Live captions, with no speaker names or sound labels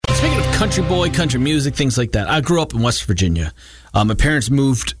country boy, country music, things like that. I grew up in West Virginia. My parents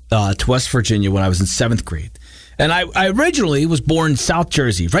moved to West Virginia when I was in 7th grade. And I originally was born in South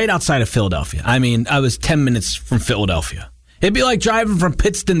Jersey, right outside of Philadelphia. I mean, I was 10 minutes from Philadelphia. It'd be like driving from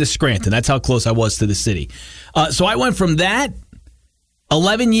Pittston to Scranton. That's how close I was to the city. So I went from that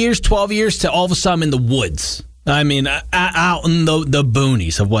 11 years, 12 years to all of a sudden in the woods. I mean, out in the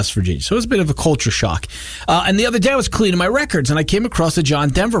boonies of West Virginia. So it was a bit of a culture shock. And the other day I was cleaning my records, and I came across a John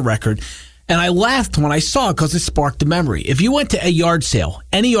Denver record, and I laughed when I saw it because it sparked a memory. If you went to a yard sale,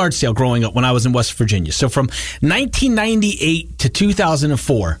 any yard sale growing up when I was in West Virginia, so from 1998 to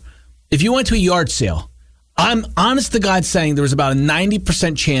 2004, if you went to a yard sale, I'm honest to God saying there was about a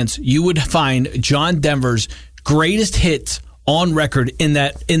 90% chance you would find John Denver's greatest hits on record in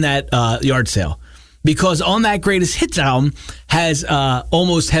that yard sale. Because on that greatest hits album has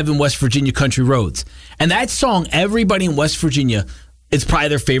Almost Heaven, West Virginia Country Roads. And that song, everybody in West Virginia, it's probably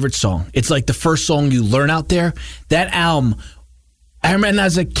their favorite song. It's like the first song you learn out there. That album, I remember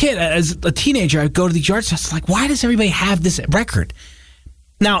as a kid, as a teenager, I'd go to the yard sale. It's like, why does everybody have this record?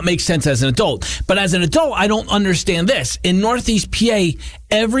 Now it makes sense as an adult. But as an adult, I don't understand this. In Northeast PA,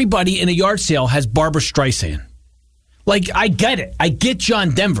 everybody in a yard sale has Barbra Streisand. Like, I get it. I get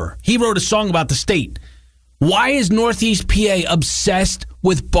John Denver. He wrote a song about the state. Why is Northeast PA obsessed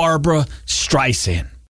with Barbra Streisand?